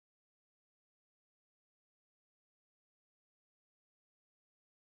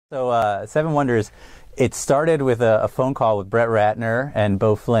So Seven Wonders, it started with a phone call with Brett Ratner and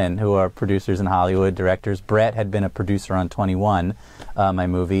Beau Flynn, who are producers in Hollywood, directors. Brett had been a producer on 21, my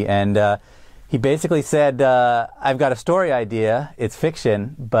movie, and he basically said, I've got a story idea, it's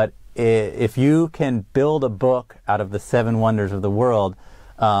fiction, but if you can build a book out of the Seven Wonders of the world,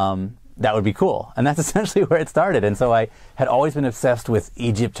 that would be cool. And that's essentially where it started. And so I had always been obsessed with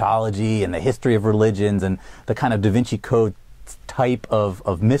Egyptology and the history of religions and the kind of Da Vinci Code type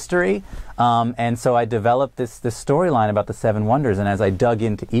of mystery. And so I developed this storyline about the Seven Wonders. And as I dug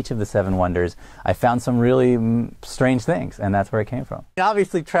into each of the Seven Wonders, I found some really strange things. And that's where it came from.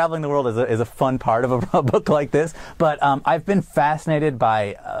 Obviously, traveling the world is a fun part of a book like this. But I've been fascinated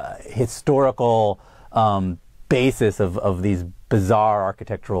by historical basis of these bizarre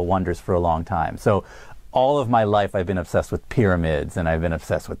architectural wonders for a long time. So all of my life I've been obsessed with pyramids, and I've been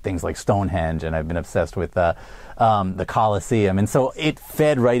obsessed with things like Stonehenge, and I've been obsessed with the Colosseum. And so it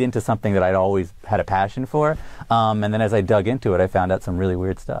fed right into something that I'd always had a passion for. And then as I dug into it, I found out some really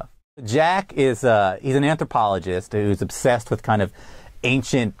weird stuff. Jack is he's an anthropologist who's obsessed with kind of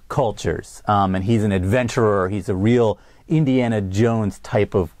ancient cultures. And he's an adventurer. He's a real Indiana Jones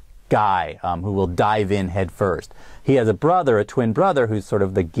type of guy who will dive in head first. He has a brother, a twin brother, who's sort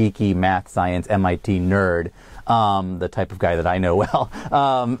of the geeky math, science, MIT nerd, the type of guy that I know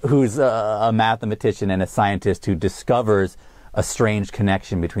well, who's a mathematician and a scientist who discovers a strange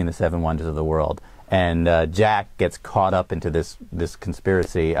connection between the Seven Wonders of the world. And Jack gets caught up into this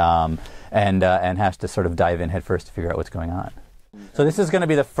conspiracy and has to sort of dive in head first to figure out what's going on. So this is going to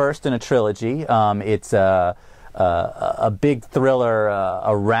be the first in a trilogy. It's a big thriller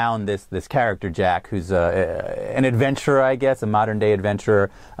around this character Jack, who's an adventurer, I guess, a modern day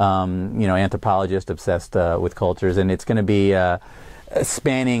adventurer, anthropologist obsessed with cultures, and it's going to be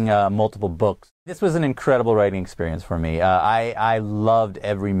spanning multiple books. This was an incredible writing experience for me. I loved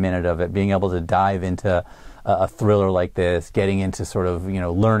every minute of it, being able to dive into a thriller like this, getting into sort of,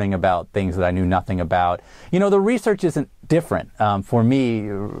 learning about things that I knew nothing about. The research isn't different. For me,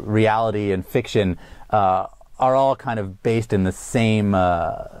 reality and fiction are all kind of based in the same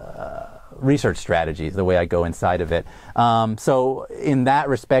research strategies, the way I go inside of it. So in that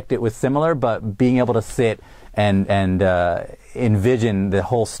respect, it was similar, but being able to sit and envision the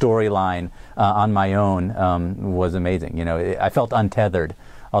whole storyline on my own was amazing. I felt untethered.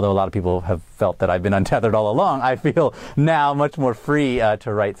 Although a lot of people have felt that I've been untethered all along, I feel now much more free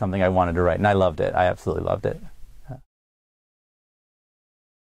to write something I wanted to write, and I loved it. I absolutely loved it.